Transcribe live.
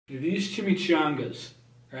These chimichangas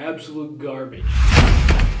are absolute garbage.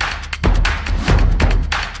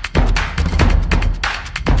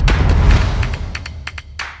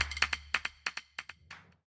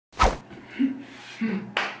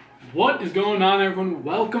 What is going on, everyone?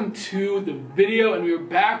 Welcome to the video, and we're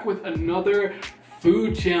back with another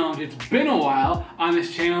food challenge. It's been a while on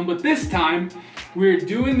this channel, but this time we're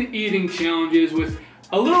doing the eating challenges with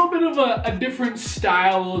a little bit of a different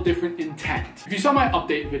style, a little different intent. If you saw my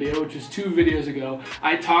update video, which was 2 videos ago,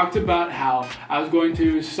 I talked about how I was going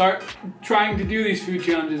to start trying to do these food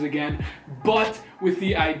challenges again, but with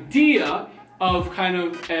the idea of kind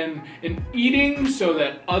of an eating so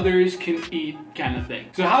that others can eat kind of thing.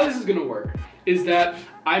 So how this is gonna work is that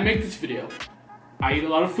I make this video, I eat a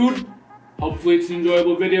lot of food, hopefully it's an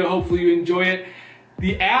enjoyable video, hopefully you enjoy it.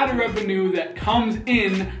 The ad revenue that comes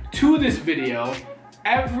in to this video,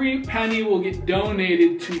 every penny will get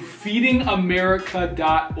donated to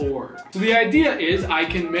feedingamerica.org. So the idea is I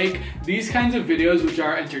can make these kinds of videos which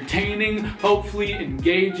are entertaining, hopefully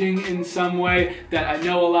engaging in some way that I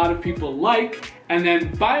know a lot of people like, and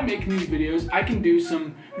then by making these videos I can do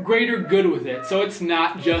some greater good with it. So it's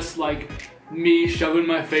not just like me shoving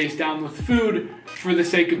my face down with food for the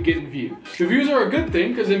sake of getting views. The views are a good thing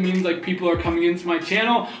because it means like people are coming into my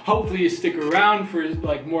channel. Hopefully you stick around for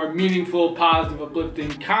like more meaningful, positive,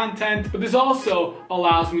 uplifting content. But this also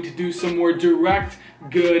allows me to do some more direct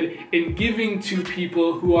good in giving to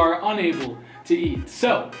people who are unable to eat.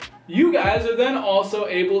 So you guys are then also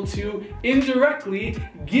able to indirectly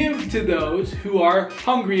give to those who are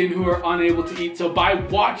hungry and who are unable to eat. So by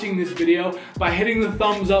watching this video, by hitting the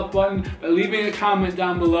thumbs up button, by leaving a comment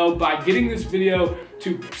down below, by getting this video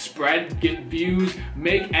to spread, get views,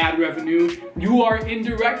 make ad revenue, you are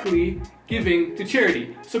indirectly giving to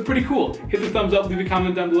charity. So pretty cool. Hit the thumbs up, leave a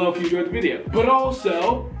comment down below if you enjoyed the video. But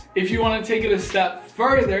also, if you want to take it a step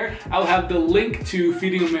further, I'll have the link to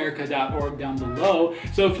feedingamerica.org down below.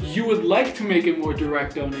 So if you would like to make a more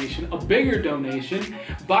direct donation, a bigger donation,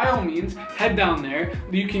 by all means, head down there.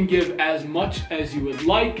 You can give as much as you would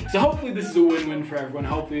like. So hopefully this is a win-win for everyone.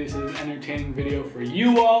 Hopefully this is an entertaining video for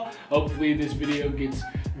you all. Hopefully this video gets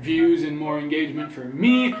views and more engagement for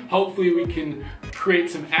me. Hopefully we can create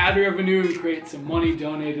some ad revenue and create some money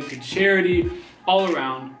donated to charity all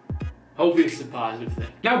around. Hopefully it's a positive thing.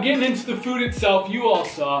 Now getting into the food itself, you all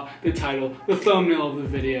saw the title, the thumbnail of the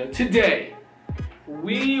video. Today,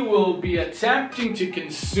 we will be attempting to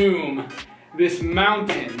consume this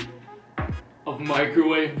mountain of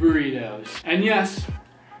microwave burritos. And yes,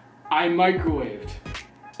 I microwaved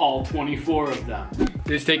all 24 of them.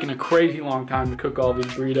 It's taken a crazy long time to cook all these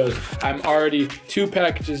burritos. I'm already 2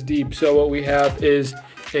 packages deep. So what we have is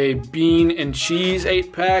a bean and cheese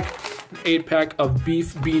 8-pack, 8-pack of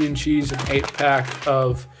beef, bean and cheese, an 8-pack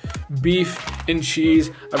of beef and cheese.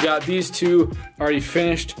 I've got these 2 already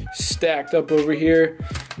finished, stacked up over here.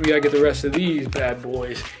 We gotta get the rest of these bad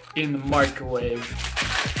boys in the microwave.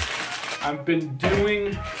 I've been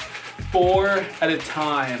doing 4 at a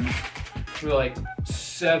time for like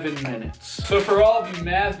 7 minutes. So for all of you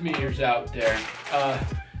math meters out there,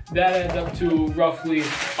 that adds up to roughly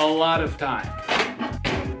a lot of time.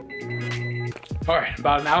 All right,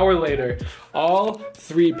 about an hour later, all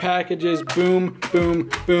 3 packages, boom, boom,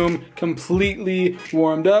 boom, completely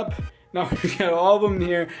warmed up. Now we've got all of them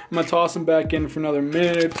here. I'm gonna toss them back in for another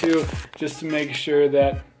minute or 2 just to make sure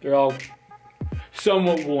that they're all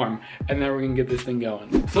somewhat warm, and then we're gonna get this thing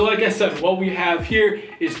going. So like I said, what we have here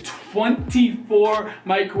is 24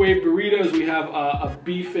 microwave burritos. We have a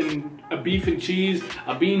beef and cheese,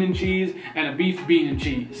 a bean and cheese, and a beef, bean and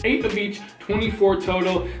cheese. 8 of each, 24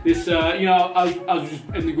 total. This, you know, I was just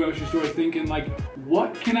in the grocery store thinking like,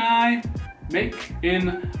 what can I make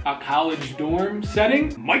in a college dorm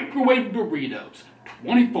setting? Microwave burritos.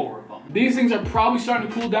 24 of them. These things are probably starting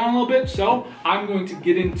to cool down a little bit, so I'm going to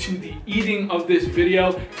get into the eating of this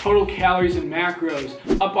video. Total calories and macros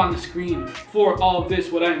up on the screen for all of this,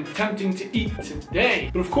 what I'm attempting to eat today.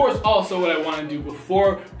 But of course, also what I want to do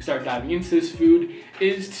before we start diving into this food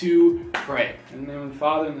is to pray. In the name of the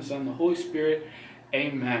Father, and the Son, and the Holy Spirit,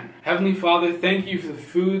 amen. Heavenly Father, thank you for the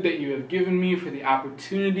food that you have given me, for the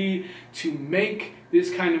opportunity to make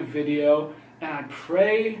this kind of video, and I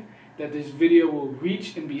pray that this video will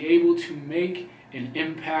reach and be able to make an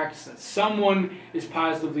impact, so that someone is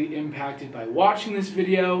positively impacted by watching this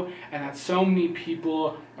video, and that so many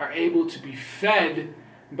people are able to be fed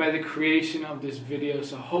by the creation of this video.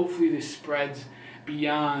 So hopefully this spreads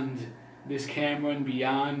beyond this camera and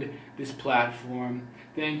beyond this platform.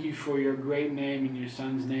 Thank you for your great name, in your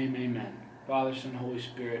Son's name, amen. Father, Son, Holy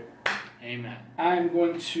Spirit, amen. I'm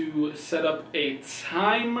going to set up a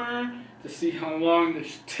timer to see how long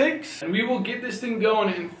this takes. And we will get this thing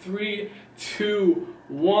going in 3, 2,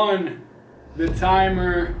 1. The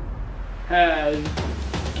timer has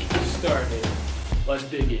started. Let's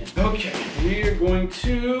dig in. Okay, we are going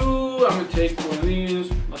to, I'm gonna take one of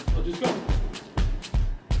these. I'll just go.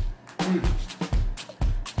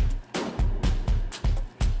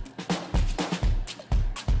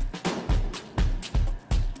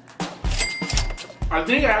 I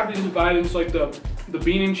think I have these divided into like the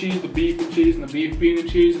bean and cheese, the beef and cheese, and the beef, bean and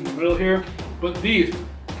cheese in the middle here. But these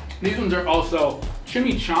ones are also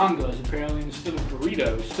chimichangas apparently instead of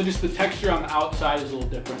burritos. So just the texture on the outside is a little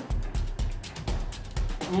different.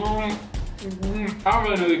 I don't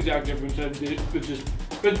really know the exact difference.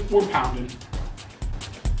 We're pounding.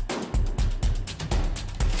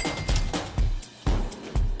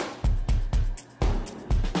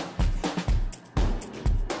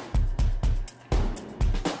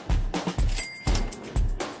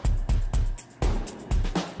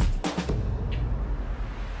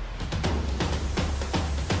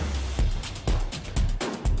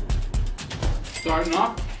 Starting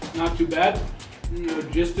off, not too bad.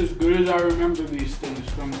 Just as good as I remember these things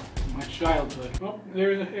from my childhood. Oh,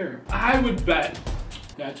 there's a hair. I would bet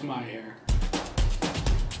that's my hair.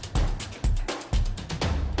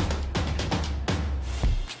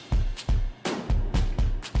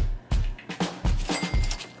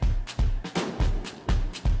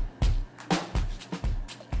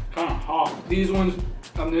 Kind of hot. These ones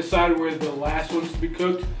on this side were the last ones to be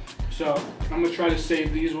cooked. So I'm gonna try to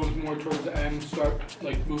save these ones more towards the end, start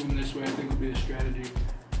like moving this way, I think would be the strategy.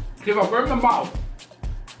 If I burn them out,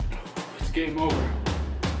 it's game over.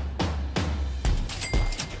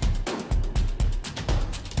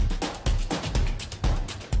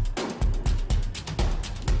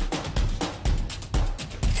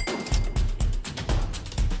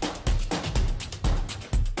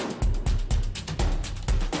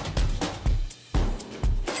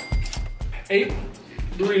 Eight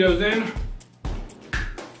burritos in,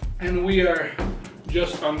 and we are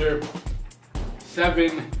just under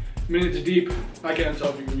 7 minutes deep. I can't tell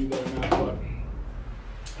if you can read that or not, but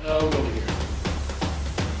I'll go here.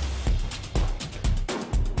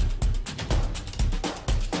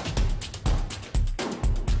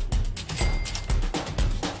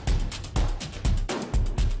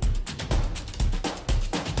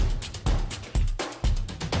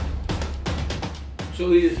 So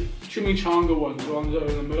these chimichanga ones, the ones that are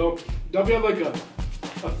in the middle, they'll be like a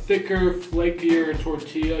thicker, flakier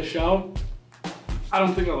tortilla shell. I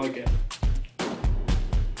don't think I like it.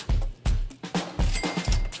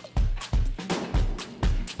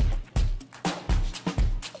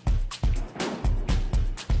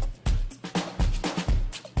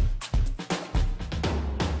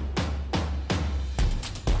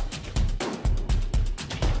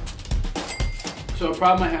 So a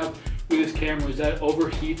problem I have with this camera is that it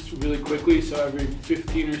overheats really quickly, so every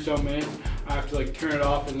 15 or so minutes I have to like turn it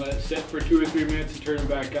off and let it sit for 2 or 3 minutes and turn it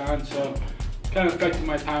back on, so it's kind of affecting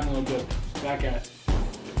my time a little bit. Back at it.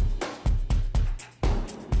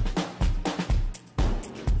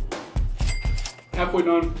 Halfway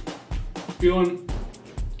done, feeling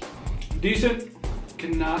decent,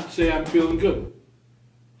 cannot say I'm feeling good.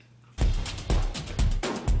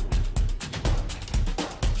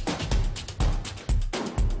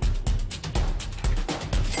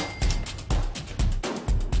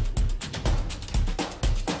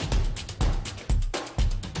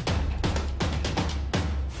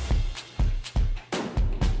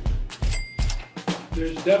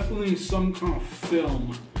 There's definitely some kind of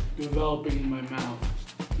film developing in my mouth.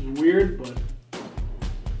 It's weird, but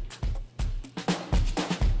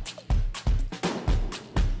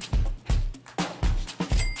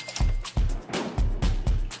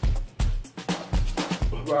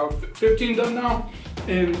about 15 done now,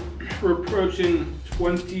 and we're approaching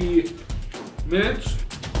 20 minutes.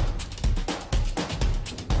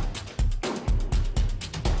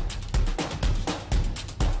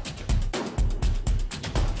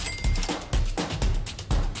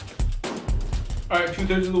 All right,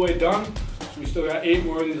 2/3 of the way done. So we still got 8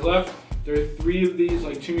 more of these left. There are 3 of these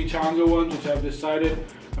like chimichanga ones, which I've decided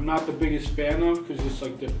I'm not the biggest fan of because it's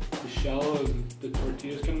like the shell and the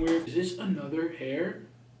tortilla is kind of weird. Is this another hair?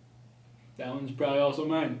 That one's probably also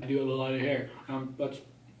mine. I do have a lot of hair. Let's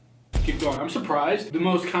keep going. I'm surprised. The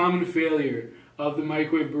most common failure of the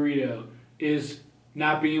microwave burrito is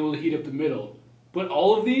not being able to heat up the middle. But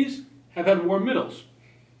all of these have had warm middles.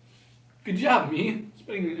 Good job, me.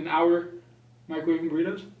 Spending an hour microwaving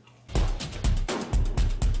burritos.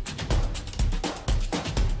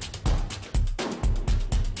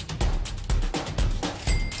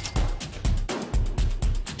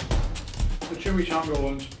 chimichanga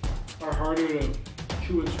ones are harder to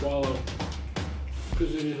chew and swallow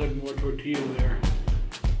because there's like more tortilla there.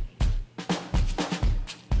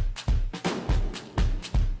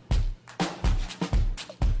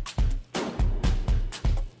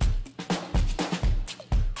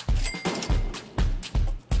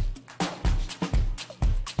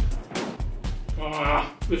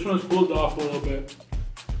 This one's cooled off a little bit,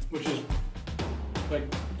 which is like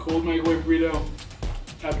cold microwave burrito,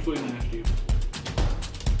 absolutely nasty.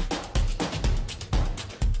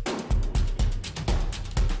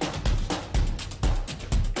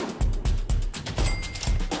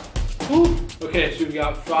 Ooh. Okay, so we've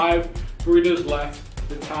got 5 burritos left.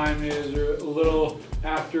 The time is a little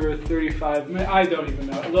after 35 minutes. I don't even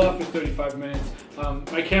know, a little after 35 minutes.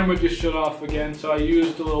 My camera just shut off again, so I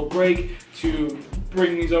used a little break to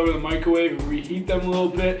bring these over to the microwave and reheat them a little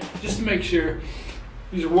bit, just to make sure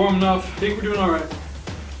these are warm enough. I think we're doing all right. I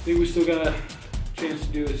think we still got a chance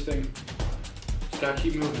to do this thing. Just gotta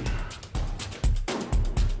keep moving.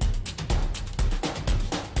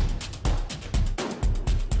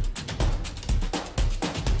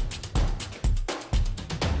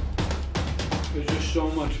 There's just so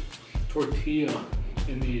much tortilla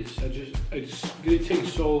in these. It's gonna take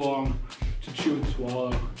so long to chew and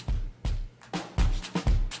swallow.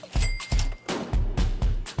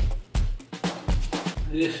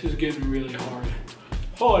 This is getting really hard.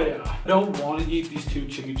 Oh yeah. I don't want to eat these 2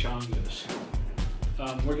 chimichangas.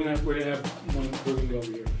 We're gonna have one. We're gonna go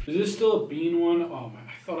over here. Is this still a bean one? Oh man,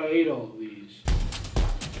 I thought I ate all of these.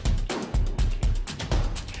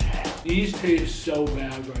 These taste so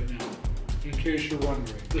bad right now. In case you're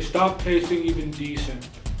wondering, they stopped tasting even decent.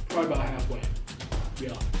 Probably about halfway.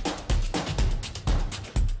 Yeah.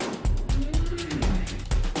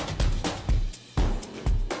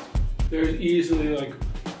 There's easily like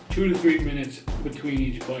 2 to 3 minutes between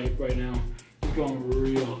each bite right now. It's going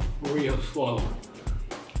real slow.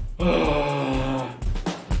 Oh.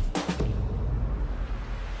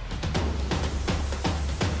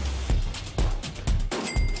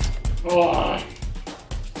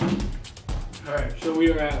 Alright, so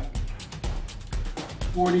we are at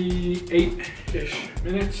 48-ish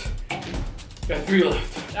minutes. Got 3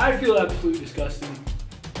 left. I feel absolutely disgusting.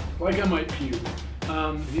 Like I might puke.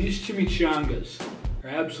 These chimichangas are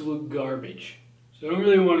absolute garbage. So I don't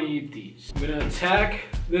really want to eat these. I'm gonna attack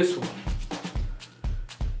this one.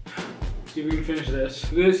 See if we can finish this.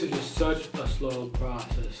 This is just such a slow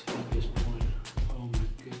process at this point. Oh my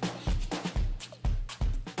goodness.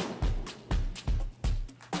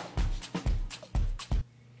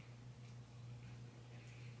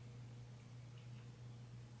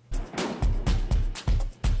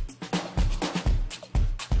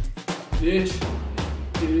 This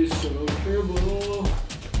is so terrible.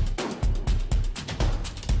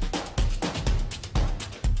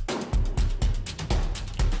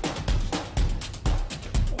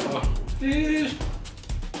 This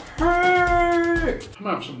hurt. I'm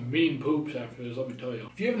gonna have some mean poops after this, let me tell you.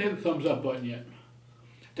 If you haven't hit the thumbs up button yet,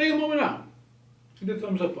 take a moment now. Hit the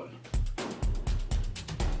thumbs up button.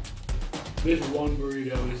 This one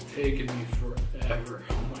burrito is taking me forever.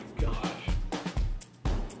 Oh my gosh.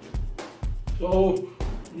 So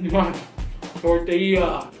much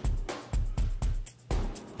tortilla.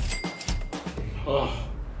 Oh.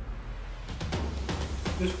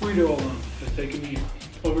 This burrito alone has taken me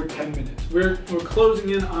over 10 minutes. We're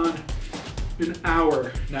closing in on an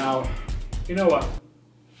hour now. You know what?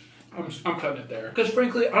 I'm cutting it there. Because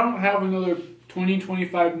frankly, I don't have another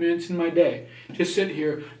 20-25 minutes in my day to sit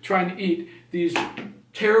here trying to eat these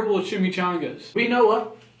terrible chimichangas. But you know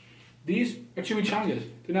what? These are chimichangas.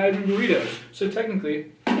 They're not even burritos. So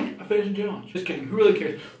technically, I finished the challenge. Just kidding. Who really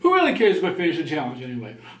cares? Who really cares if I finish the challenge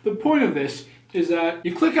anyway? The point of this is that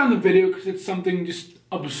you click on the video because it's something just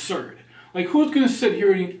absurd. Like, who's gonna sit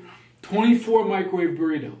here and eat 24 microwave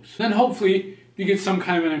burritos? Then hopefully you get some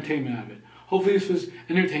kind of entertainment out of it. Hopefully this was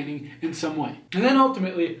entertaining in some way. And then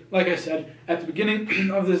ultimately, like I said at the beginning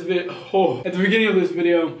of this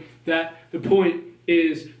video, that the point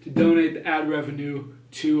is to donate the ad revenue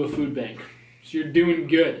to a food bank. So you're doing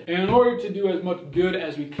good. And in order to do as much good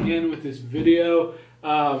as we can with this video,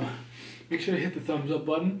 make sure to hit the thumbs up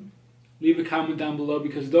button. Leave a comment down below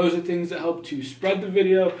because those are things that help to spread the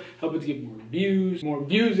video, help it to get more views. The more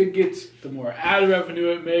views it gets, the more ad revenue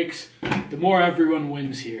it makes, the more everyone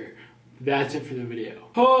wins here. That's it for the video.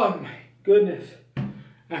 Oh my goodness.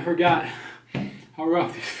 I forgot how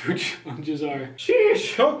rough these food challenges are.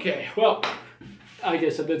 Sheesh, okay. Well, like I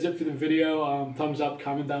said, that's it for the video. Thumbs up,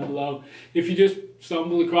 comment down below. If you just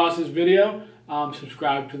stumbled across this video,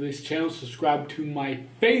 subscribe to this channel, subscribe to my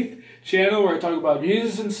faith channel where I talk about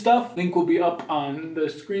Jesus and stuff. Link will be up on the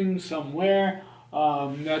screen somewhere.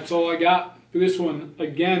 That's all I got for this one.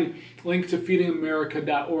 Again, link to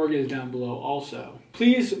feedingamerica.org is down below also.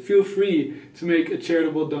 Please feel free to make a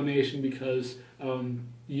charitable donation because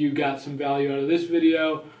you got some value out of this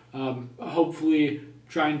video. Hopefully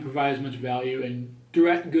try and provide as much value and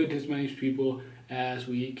direct good to as many people as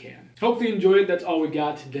we can. Hopefully you enjoyed. That's all we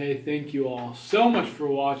got today. Thank you all so much for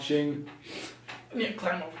watching. I need to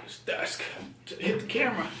climb over this desk to hit the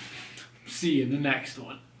camera. See you in the next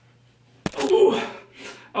one. Ooh, I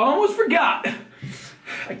almost forgot.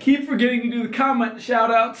 I keep forgetting to do the comment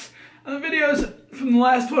shout-outs on the videos from the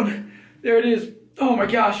last one. There it is. Oh my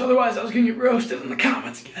gosh, otherwise I was going to get roasted in the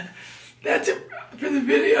comments again. That's it for the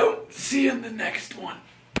video. See you in the next one.